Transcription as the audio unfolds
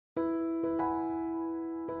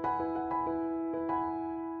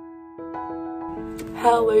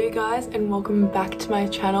Hello you guys and welcome back to my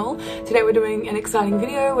channel. Today we're doing an exciting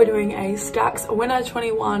video. We're doing a Stax Winter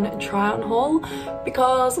 21 try on haul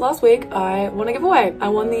because last week I won a giveaway. I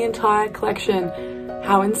won the entire collection.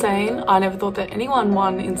 How insane. I never thought that anyone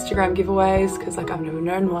won Instagram giveaways because like I've never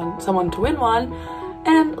known someone to win one,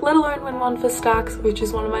 and let alone win one for Stax, which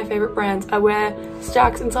is one of my favorite brands. I wear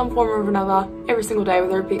Stax in some form or another every single day,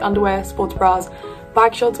 whether it be underwear, sports bras,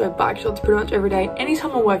 bike shorts. I wear bike shorts pretty much every day.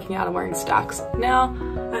 Anytime I'm working out, I'm wearing Stax. Now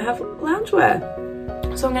I have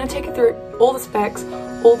loungewear, so I'm going to take you through all the specs,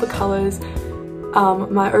 all the colors,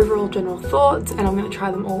 my overall general thoughts, and I'm going to try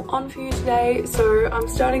them all on for you today. So I'm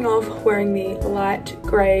starting off wearing the light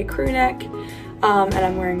grey crew neck, and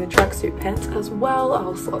I'm wearing the tracksuit pants as well.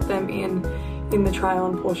 I'll slot them in the try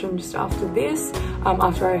on portion just after this,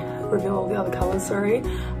 after I reveal all the other colors, sorry.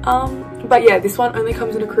 But yeah, this one only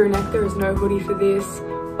comes in a crew neck. There is no hoodie for this,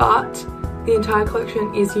 but the entire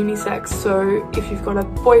collection is unisex. So if you've got a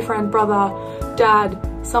boyfriend, brother, dad,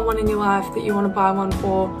 someone in your life that you want to buy one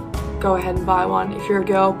for, go ahead and buy one. If you're a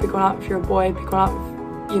girl, pick one up. If you're a boy, pick one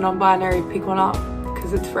up. If you're non-binary, pick one up,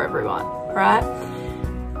 because it's for everyone, alright?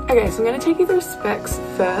 Okay, so I'm going to take you through specs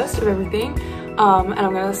first of everything. And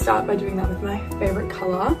I'm going to start by doing that with my favourite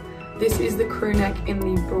colour. This is the crew neck in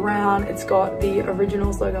the brown. It's got the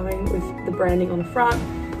Originals logoing with the branding on the front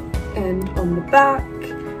and on the back.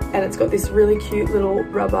 And it's got this really cute little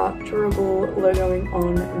rubber durable logoing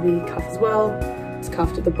on the cuff as well. It's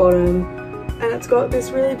cuffed at the bottom. And it's got this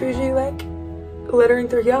really bougie like lettering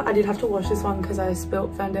through here. I did have to wash this one because I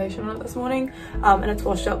spilt foundation on it this morning. And it's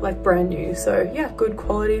washed up like brand new. So yeah, good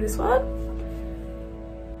quality this one.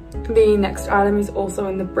 The next item is also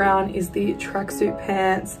in the brown, is the tracksuit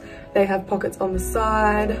pants. They have pockets on the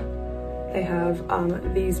side. They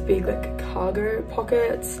have these big like cargo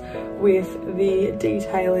pockets with the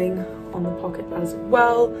detailing on the pocket as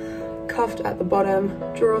well. Cuffed at the bottom,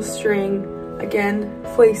 drawstring, again,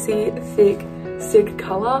 fleecy, thick, sick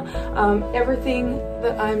color. Everything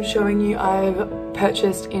that I'm showing you I've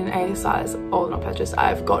purchased in a size, or not purchased,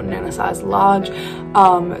 I've gotten in a size large,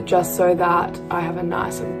 just so that I have a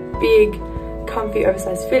nice and big, comfy,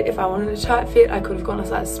 oversized fit. If I wanted a tight fit, I could have gone a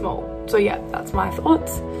size small. So yeah, that's my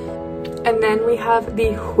thoughts. And then we have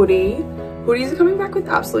the hoodie. Hoodies are coming back with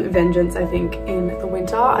absolute vengeance, I think, in the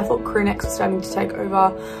winter. I thought crew necks were starting to take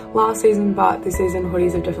over last season, but this season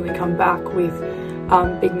hoodies have definitely come back with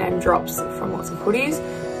big name drops from lots of hoodies.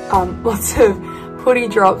 Lots of hoodie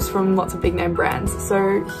drops from lots of big name brands.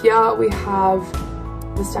 So here we have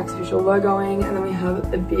the Stax official logoing, and then we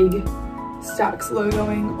have the big Stax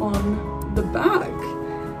logoing on the back,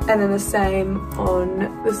 and then the same on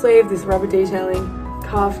the sleeve, this rubber detailing,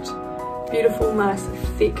 cuffed, beautiful, nice,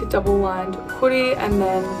 thick, double-lined hoodie, and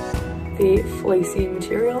then the fleecy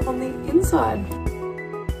material on the inside.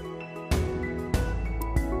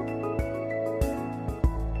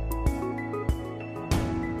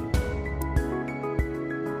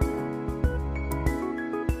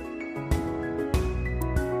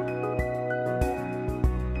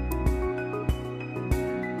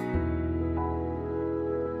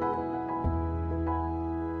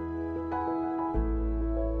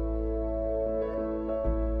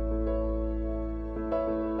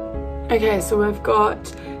 Okay, so we've got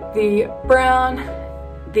the brown,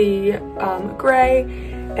 the grey,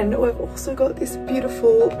 and we've also got this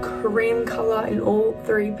beautiful cream colour in all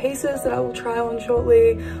three pieces that I will try on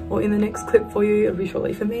shortly, or in the next clip for you. It'll be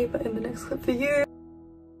shortly for me, but in the next clip for you.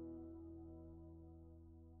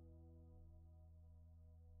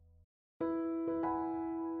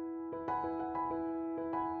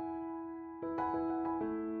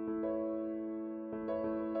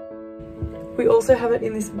 We also have it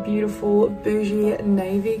in this beautiful bougie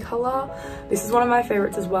navy colour. This is one of my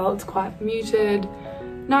favourites as well. It's quite muted,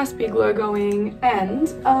 nice big logoing, and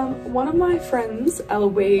one of my friends,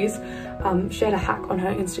 Eloise, shared a hack on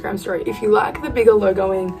her Instagram story. If you like the bigger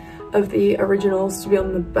logoing of the Originals to be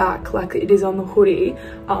on the back like it is on the hoodie,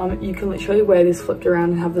 you can literally wear this flipped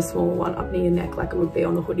around and have the smaller one up near your neck like it would be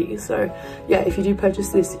on the hoodie. So yeah, if you do purchase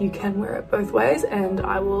this, you can wear it both ways, and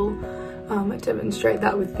I will demonstrate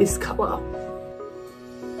that with this colour.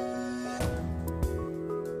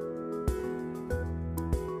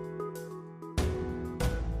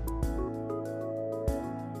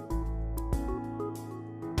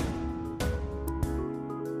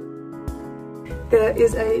 There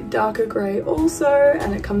is a darker grey also,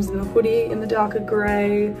 and it comes in the hoodie in the darker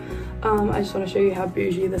grey. I just want to show you how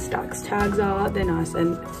bougie the Stax tags are. They're nice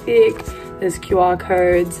and thick. There's QR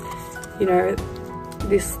codes. You know,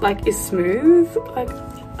 this like is smooth. Like,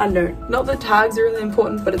 I don't know, not that tags are really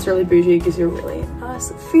important, but it's really bougie. It gives you a really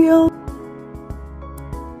nice feel.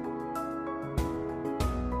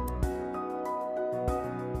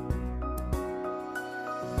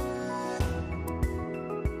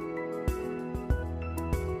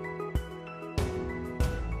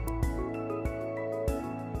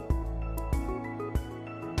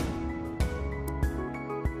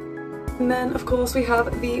 And then of course we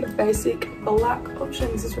have the basic black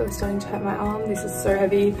option. This is really starting to hurt my arm. This is so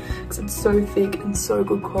heavy because it's so thick and so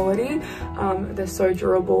good quality. They're so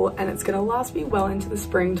durable and it's gonna last me well into the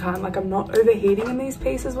springtime. Like I'm not overheating in these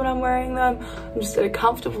pieces when I'm wearing them. I'm just at a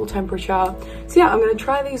comfortable temperature. So yeah, I'm gonna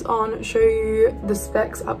try these on, show you the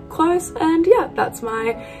specs up close, and yeah, that's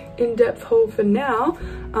my in-depth haul for now.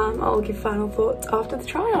 I'll give final thoughts after the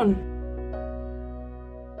try on.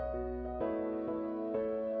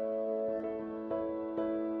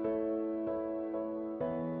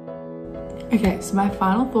 Okay, so my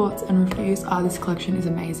final thoughts and reviews are this collection is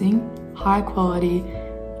amazing, high quality,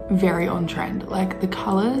 very on trend. Like the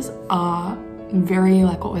colors are very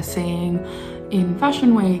like what we're seeing in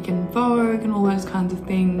Fashion Week and Vogue and all those kinds of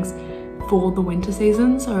things for the winter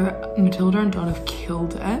season. So Matilda and Don have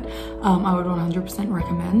killed it. I would 100%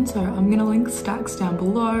 recommend. So I'm gonna link Stax down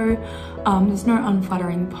below. There's no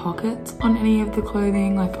unflattering pockets on any of the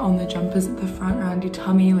clothing, like on the jumpers at the front around your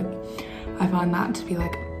tummy. Like I find that to be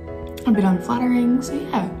like a bit unflattering. So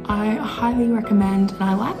yeah, I highly recommend, and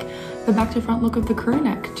I like the back to front look of the crew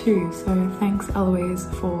neck too. So thanks Eloise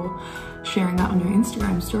for sharing that on your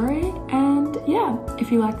Instagram story. And yeah,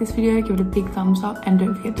 if you like this video, give it a big thumbs up and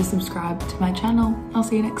don't forget to subscribe to my channel. I'll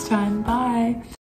see you next time. Bye.